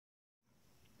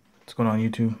What's going on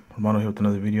YouTube? Romano here with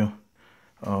another video.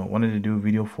 Wanted to do a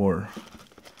video for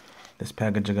this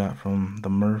package I got from the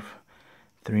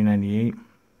themurph398,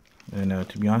 and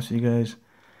to be honest with you guys,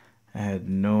 I had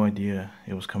no idea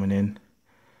it was coming in.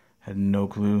 Had no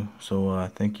clue. So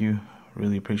thank you.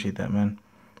 Really appreciate that, man.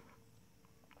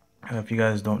 If you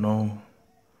guys don't know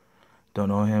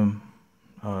him,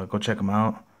 go check him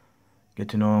out. Get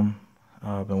to know him.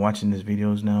 I've been watching his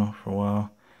videos now for a while.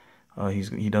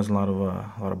 He does a lot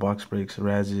of box breaks,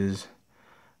 razzes,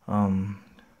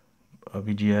 VGS,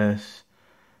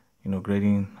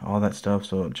 grading, all that stuff.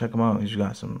 So check him out. He's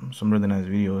got some really nice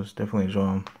videos. Definitely enjoy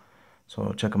them.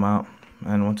 So check him out.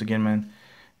 And once again, man,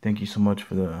 thank you so much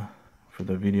for the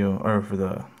video, or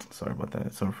sorry about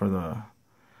that. So for the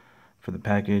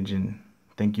package, and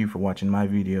thank you for watching my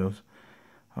videos,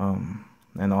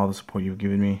 and all the support you've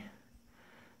given me.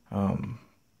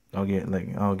 I'll get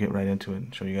right into it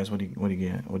and show you guys what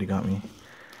he got me.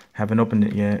 Haven't opened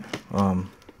it yet.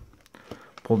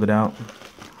 Pulled it out,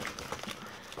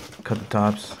 cut the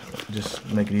tops, just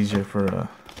make it easier for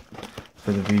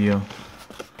the video.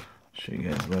 Show you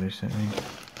guys what he sent me.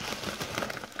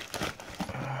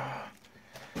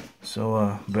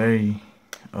 So very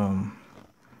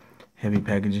heavy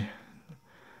package.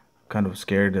 Kind of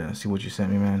scared to see what you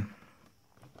sent me, man.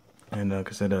 And like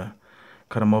I said,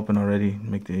 cut them open already,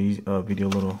 make the video a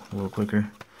little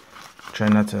quicker. Try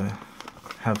not to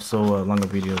have so long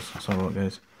of videos. Sorry about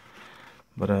guys.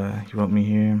 But he wrote me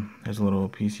here. There's a little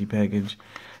PC package.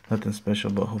 Nothing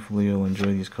special, but hopefully you'll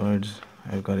enjoy these cards.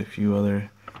 I've got a few other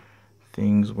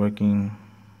things working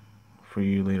for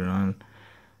you later on.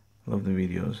 Love the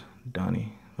videos.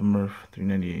 Donnie,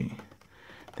 themurph398.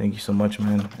 Thank you so much,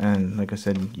 man. And like I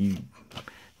said, you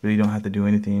really don't have to do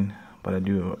anything, but I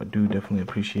do definitely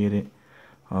appreciate it.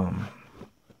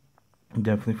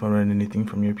 Definitely if I run anything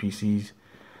from your PCs,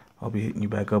 I'll be hitting you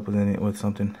back up with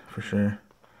something for sure.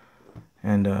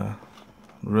 And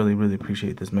really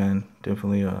appreciate this, man.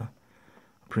 Definitely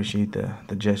appreciate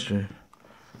the gesture.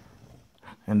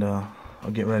 And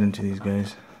I'll get right into these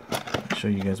guys. Show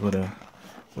you guys what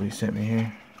he sent me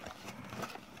here.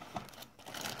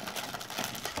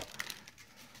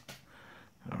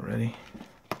 Alrighty.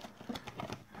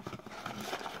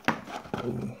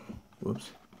 Oh,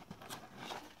 whoops.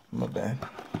 My bad.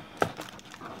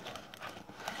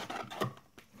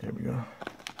 There we go.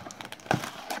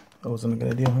 That wasn't a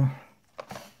good idea, huh?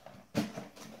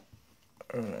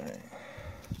 Alright.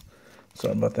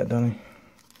 Sorry about that, Donnie.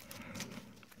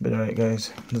 But alright,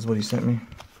 guys. This is what he sent me.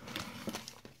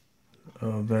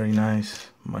 Very nice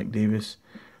Mike Davis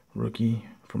rookie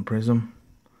from Prism.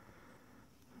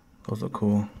 Those look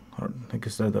cool. I think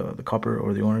it's the copper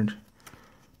or the orange.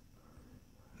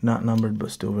 Not numbered,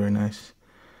 but still very nice.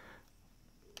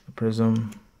 The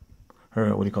Prism,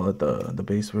 or what do you call it? The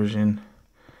base version.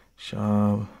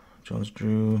 Schaub, Jones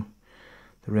Drew,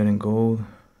 the red and gold,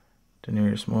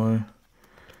 Daenerys Moore.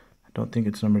 I don't think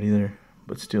it's numbered either,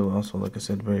 but still, also like I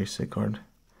said, very sick card.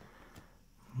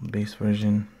 Base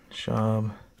version,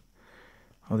 Schaub.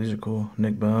 Oh, these are cool.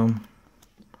 Nick Baum,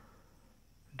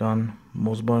 Don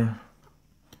Mosbar,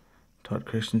 Todd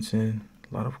Christensen.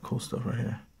 A lot of cool stuff right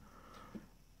here.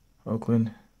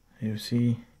 Oakland,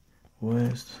 AFC,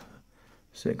 West,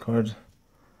 sick cards.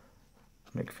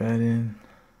 McFadden,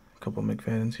 a couple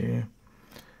McFaddens here.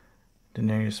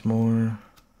 Daenerys Moore,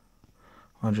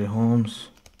 Andre Holmes.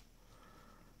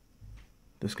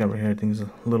 This guy right here I think is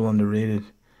a little underrated.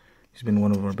 He's been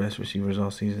one of our best receivers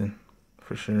all season,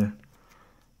 for sure.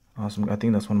 Awesome. I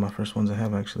think that's one of my first ones I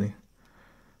have, actually.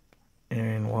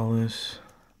 Aaron Wallace,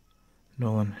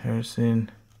 Nolan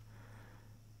Harrison,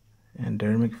 and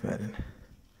Darren McFadden.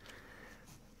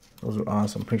 Those are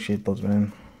awesome. Appreciate those,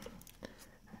 man.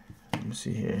 Let me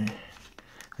see here.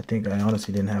 I think I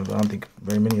honestly I don't think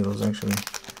very many of those, actually.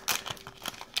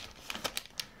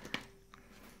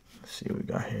 Let's see what we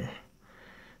got here.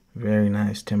 Very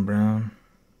nice Tim Brown.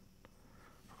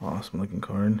 Awesome looking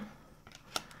card.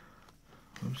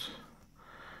 Oops.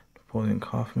 Napoleon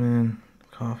Kaufman,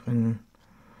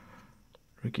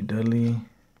 Ricky Dudley,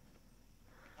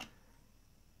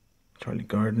 Charlie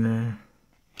Gardner,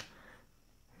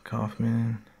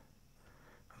 Kaufman.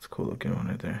 That's a cool looking one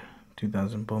right there.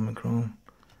 2000 Bowman Chrome.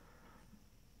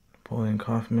 Napoleon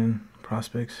Kaufman,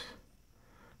 Prospects.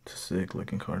 It's a sick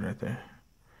looking card right there.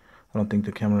 I don't think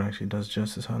the camera actually does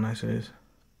justice how nice it is.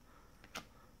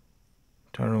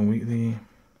 Tyrone Wheatley,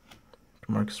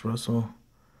 Marcus Russell.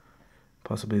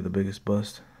 Possibly the biggest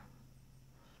bust.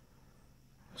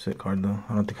 Sick card though.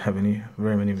 I don't think I have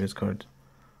very many of his cards.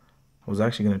 I was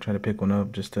actually gonna try to pick one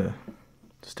up just to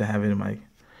have it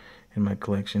in my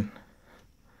collection.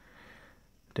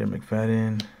 Darren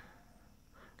McFadden,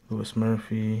 Lewis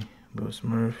Murphy,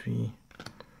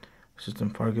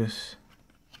 Assistant Fargus,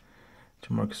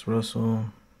 Jamarcus Russell.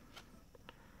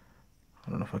 I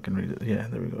don't know if I can read it. Yeah,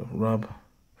 there we go. Rob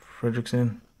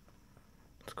Fredrickson.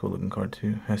 It's a cool looking card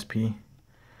too. SP.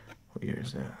 What year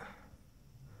is that?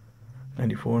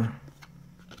 94.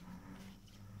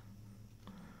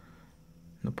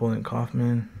 Napoleon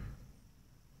Kaufman.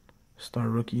 Star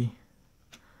rookie.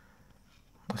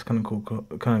 That's kind of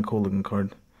cool looking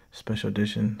card. Special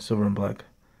edition, silver and black.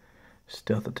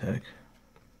 Stealth attack.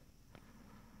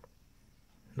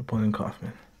 Napoleon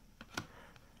Kaufman.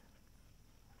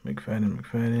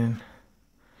 McFadden.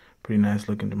 Pretty nice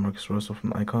looking DeMarcus Russell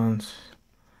from Icons.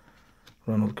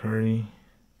 Ronald Curry.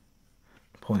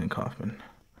 Napoleon Kaufman.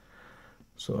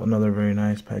 So another very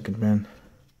nice package, man.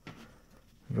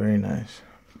 Very nice.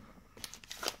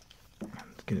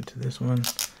 Let's get into this one.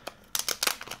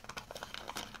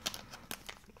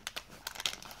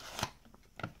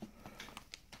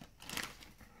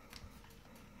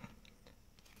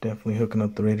 Definitely hooking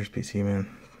up the Raiders PC, man.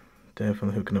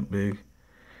 Definitely hooking up big.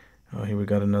 Here we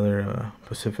got another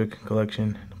Pacific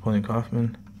collection, Napoleon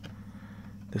Kaufman.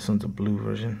 This one's a blue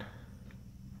version.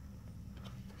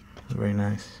 Very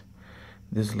nice.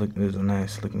 This is a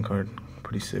nice looking card.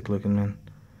 Pretty sick looking, man.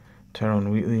 Tyrone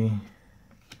Wheatley.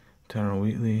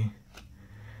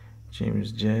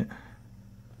 James Jett.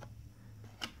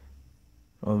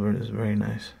 Oliver is very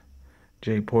nice.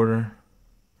 Jay Porter.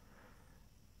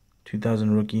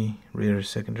 2000 rookie, Raiders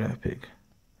second draft pick.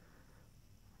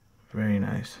 Very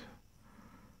nice.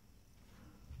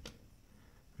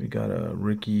 We got a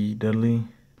Ricky Dudley.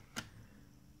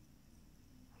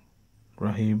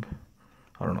 Rahib.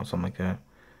 I don't know, something like that.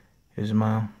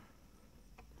 Ismail.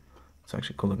 It's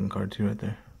actually a cool looking card too right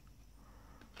there.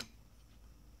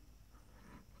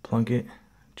 Plunkett.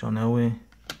 John Elway.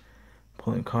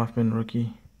 Napoleon Kaufman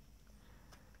rookie.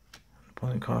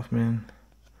 Napoleon Kaufman.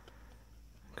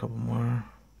 A couple more.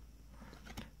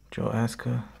 Joe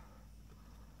Aska.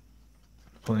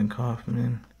 Napoleon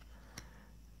Kaufman.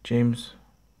 James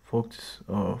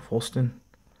Folston.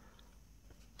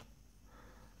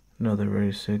 Another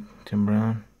very sick. Tim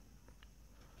Brown.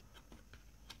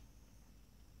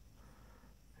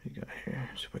 What you got here?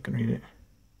 See if I can read it.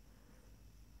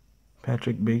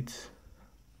 Patrick Bates.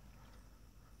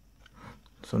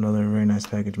 So another very nice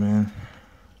package, man.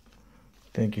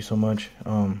 Thank you so much.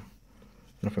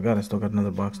 I forgot I still got another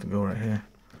box to go right here.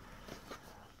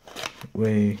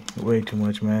 Way too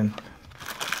much, man.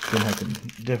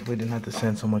 Definitely didn't have to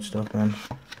send so much stuff, man.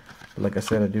 But like I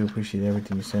said, I do appreciate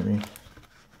everything you sent me.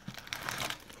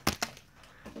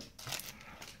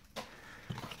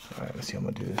 Alright, let's see how I'm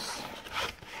gonna do this.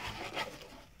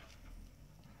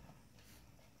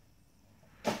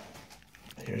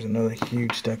 Here's another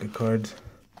huge stack of cards.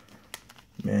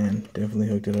 Man, definitely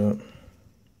hooked it up.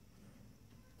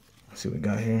 Let's see what we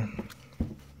got here.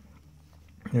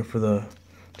 Here for the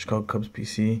Chicago Cubs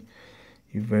PC.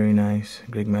 You very nice.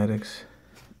 Greg Maddux.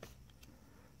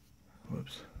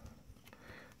 Whoops.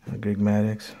 Greg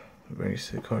Maddux. Very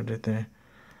sick card right there.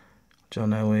 John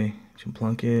Elway. Jim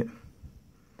Plunkett.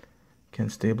 Ken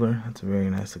Stabler. That's a very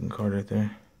nice looking card right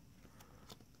there.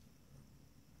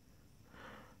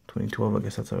 2012, I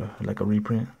guess that's like a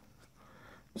reprint.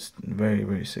 Just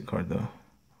very sick card though.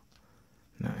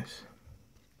 Nice.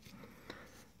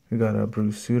 We got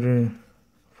Bruce Sutter,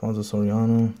 Alfonso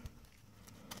Soriano.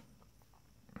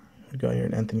 We got here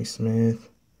Anthony Smith,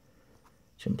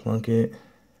 Jim Plunkett.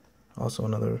 Also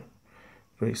another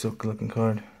very silky looking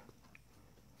card.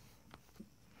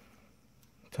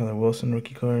 Tyler Wilson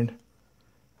rookie card.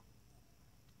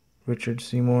 Richard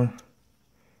Seymour.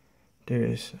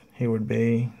 There's Hayward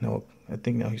Bay. No, I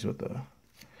think now he's with the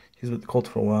Colts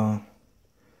for a while.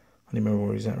 I don't remember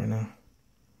where he's at right now.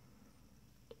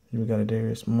 We got a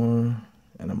Darius Moore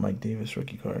and a Mike Davis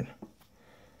rookie card.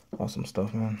 Awesome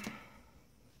stuff, man.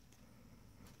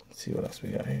 Let's see what else we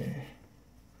got here.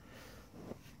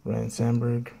 Ryan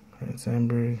Sandberg.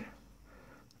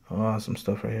 Awesome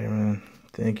stuff right here, man.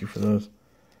 Thank you for those.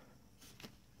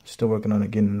 Still working on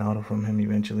getting an auto from him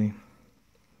eventually.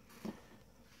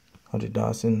 Andre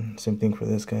Dawson, same thing for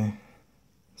this guy.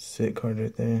 Sick card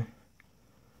right there.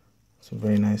 Some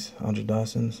very nice Andre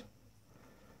Dawsons.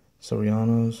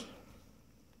 Sorianos.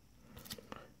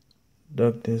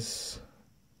 Doug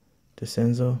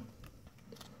DeCenzo.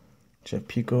 Jeff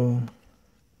Pico.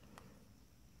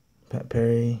 Pat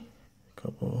Perry. A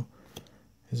couple.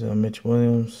 There's Mitch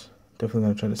Williams. Definitely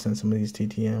gonna try to send some of these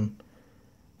TTM.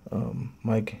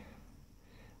 Mike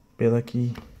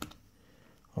Bielecki.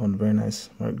 On very nice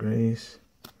Mark Grace,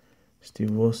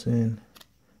 Steve Wilson,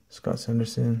 Scott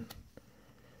Sanderson,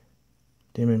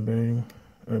 Damon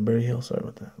or Barry Hill, sorry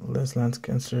about that. Les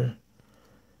Lance-Spencer,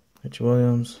 Mitch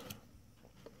Williams,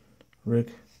 Rick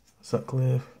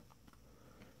Sutcliffe,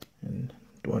 and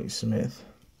Dwight Smith.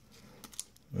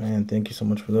 Man, thank you so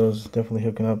much for those. Definitely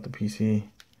hooking up the PC.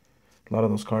 A lot of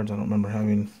those cards I don't remember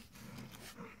having.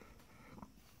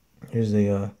 Here's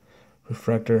a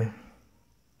refractor,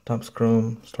 Topps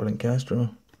Chrome, Starlin Castro.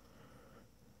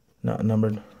 Not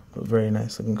numbered, but very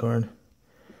nice looking card.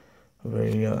 A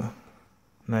very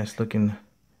nice looking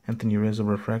Anthony Rizzo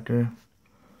refractor.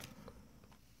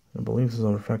 I believe this is a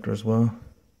refractor as well.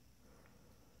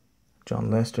 John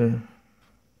Lester,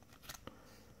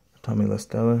 Tommy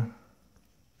LaStella.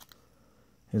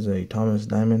 Here's a Thomas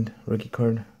Diamond rookie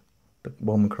card, the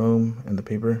Bowman Chrome and the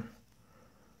paper.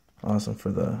 Awesome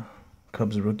for the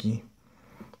Cubs rookie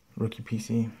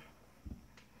PC.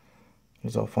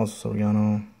 Here's Alfonso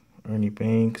Soriano, Ernie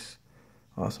Banks.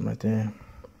 Awesome right there.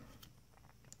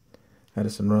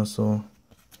 Addison Russell,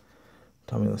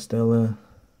 Tommy LaStella,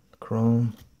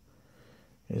 Chrome.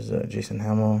 Here's Jason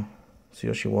Hamill,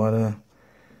 Tsuyoshi Wada,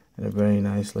 and a very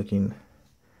nice looking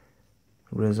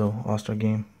Rizzo All-Star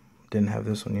Game. Didn't have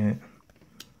this one yet.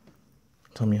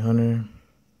 Tommy Hunter,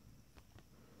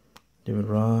 David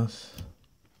Ross,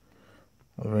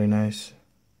 a very nice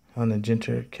Hannah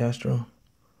Ginter Castro.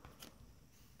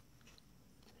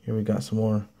 Here we got some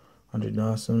more Andre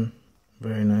Dawson,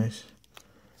 very nice.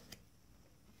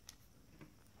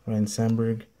 Ryan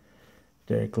Sandberg,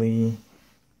 Derek Lee,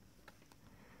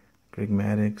 Greg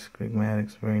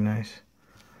Maddux, very nice.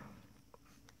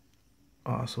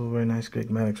 Also very nice Greg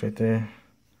Maddux right there.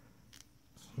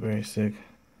 Very sick.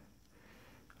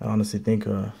 I honestly think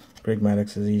Greg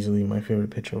Maddux is easily my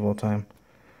favorite pitcher of all time.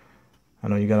 I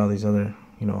know you got all these other,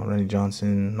 you know, Randy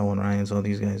Johnson, Nolan Ryan's, all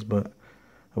these guys, but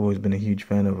I've always been a huge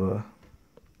fan of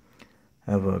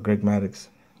Greg Maddux.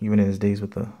 Even in his days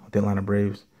with the Atlanta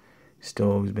Braves, he's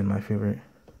still always been my favorite.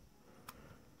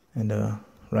 And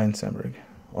Ryan Sandberg,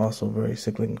 also very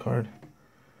sick looking card.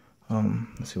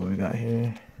 Let's see what we got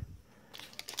here.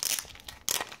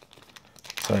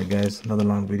 Sorry guys, another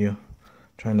long video.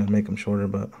 Trying to make them shorter,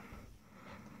 but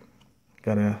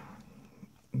gotta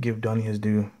give Donnie his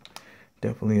due.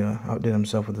 Definitely outdid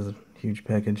himself with his huge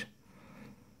package.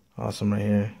 Awesome right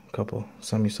here. A couple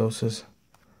Sammy Sosas.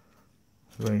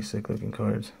 Very sick looking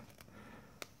cards.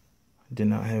 Did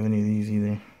not have any of these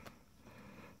either.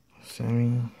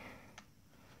 Sammy.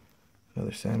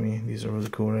 Another Sammy. These are really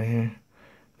cool right here.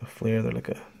 The Flair, they're like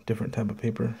a different type of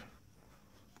paper.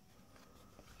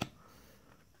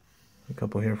 A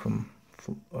couple here from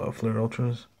Flair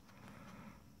Ultras.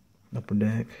 Upper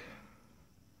Deck,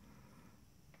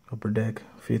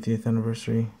 50th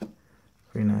anniversary.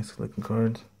 Very nice looking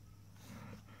cards.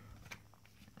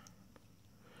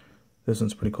 This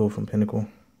one's pretty cool from Pinnacle.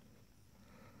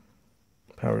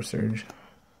 Power Surge.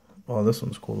 Oh, this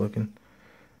one's cool looking.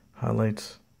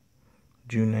 Highlights,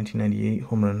 June 1998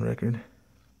 home run record.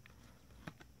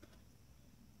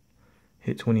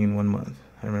 Hit 20 in 1 month.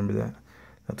 I remember that.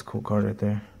 That's a cool card right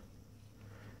there.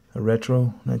 A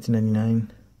Retro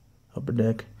 1999 Upper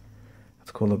Deck. That's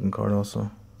a cool looking card also. I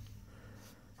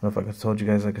don't know if I told you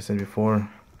guys, like I said before,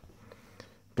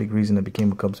 big reason I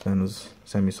became a Cubs fan was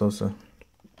Sammy Sosa.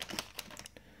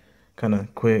 Kind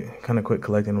of quit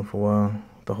collecting him for a while,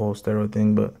 the whole steroid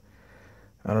thing, but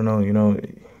I don't know, you know,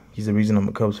 he's the reason I'm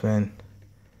a Cubs fan.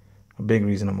 A big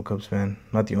reason I'm a Cubs fan.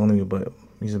 Not the only, but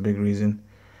he's a big reason.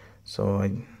 So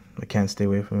I can't stay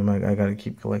away from him. I gotta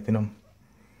keep collecting him.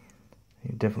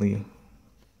 He's definitely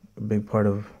a big part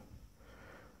of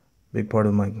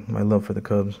my love for the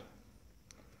Cubs.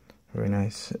 Very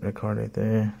nice card right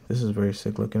there. This is very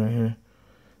sick looking right here.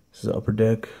 This is Upper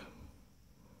Deck.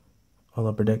 All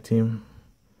Upper Deck team.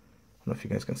 I don't know if you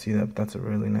guys can see that, but that's a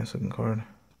really nice looking card.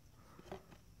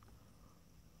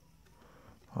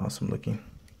 Awesome looking.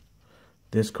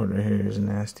 This card right here is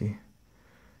nasty.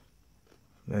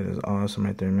 That is awesome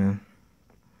right there, man.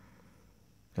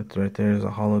 That right there is a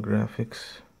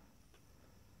holographics.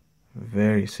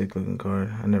 Very sick looking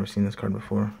card. I've never seen this card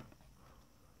before.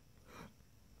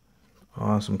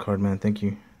 Awesome card, man. Thank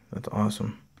you. That's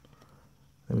awesome.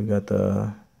 Then we got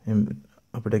the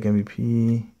Upper Deck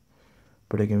MVP.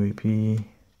 Upper Deck MVP.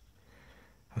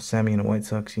 A Sammy and a White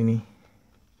Sox uni.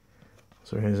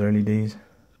 Those are his early days.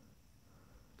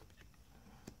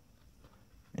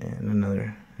 And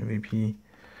another MVP.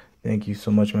 Thank you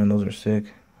so much, man. Those are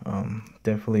sick.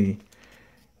 Definitely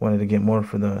wanted to get more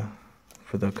for the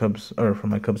Cubs, or for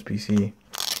my Cubs PC.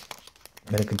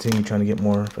 I'm gonna continue trying to get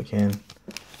more if I can.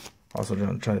 Also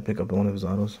try to pick up one of his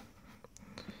autos.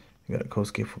 We got a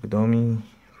Kosuke Fukudomi,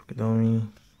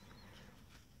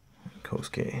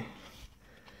 Kosuke.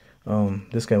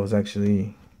 This guy was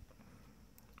actually,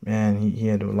 man, he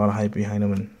had a lot of hype behind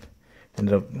him, and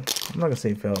ended up, I'm not gonna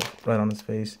say fell right on his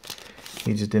face.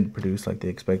 He just didn't produce like they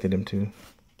expected him to.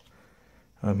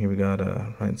 Here we got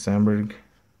Ryan Sandberg,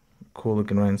 cool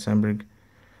looking Ryan Sandberg,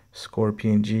 score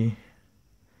PNG,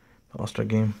 All-Star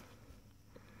game.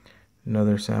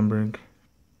 Another Sandberg.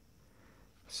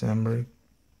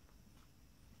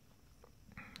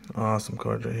 Awesome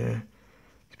cards right here.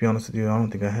 To be honest with you, I don't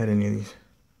think I had any of these.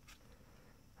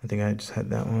 I think I just had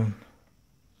that one.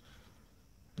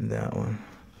 And that one.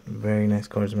 Very nice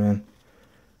cards, man.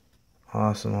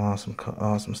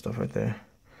 Awesome stuff right there.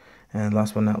 And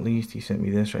last but not least, he sent me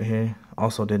this right here.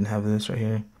 Also didn't have this right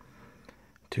here.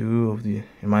 Two of the,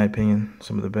 in my opinion,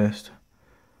 some of the best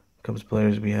Cubs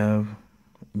players we have.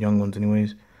 Young ones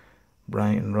anyways.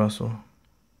 Bryant and Russell.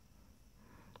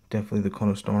 Definitely the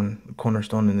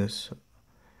cornerstone in this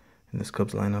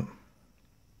Cubs lineup.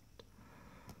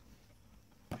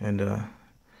 And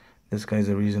this guy's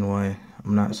the reason why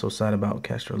I'm not so sad about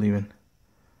Castro leaving.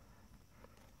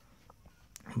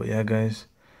 But yeah, guys,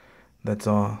 that's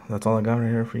all I got right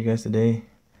here for you guys today.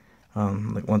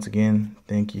 Like, once again,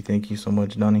 thank you so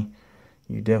much, Donnie.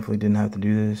 You definitely didn't have to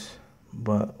do this,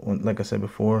 but like I said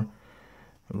before,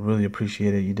 I really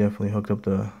appreciate it. You definitely hooked up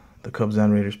the Cubs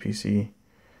and Raiders PC.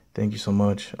 Thank you so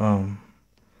much. I'm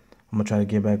gonna try to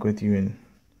get back with you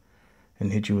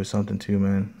and hit you with something too,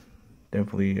 man.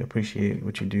 Definitely appreciate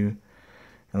what you do.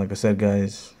 And like I said,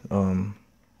 guys,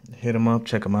 hit him up,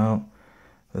 check him out.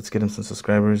 Let's get him some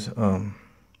subscribers.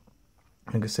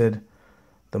 Like I said,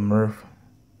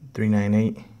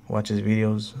 themurph398. Watch his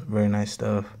videos. Very nice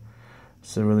stuff.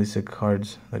 It's a really sick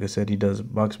cards. Like I said, he does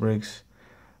box breaks,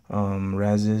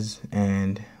 Razes,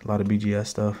 and a lot of BGS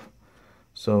stuff.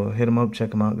 So hit him up,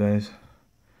 check him out, guys.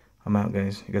 I'm out,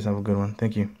 guys. You guys have a good one.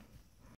 Thank you.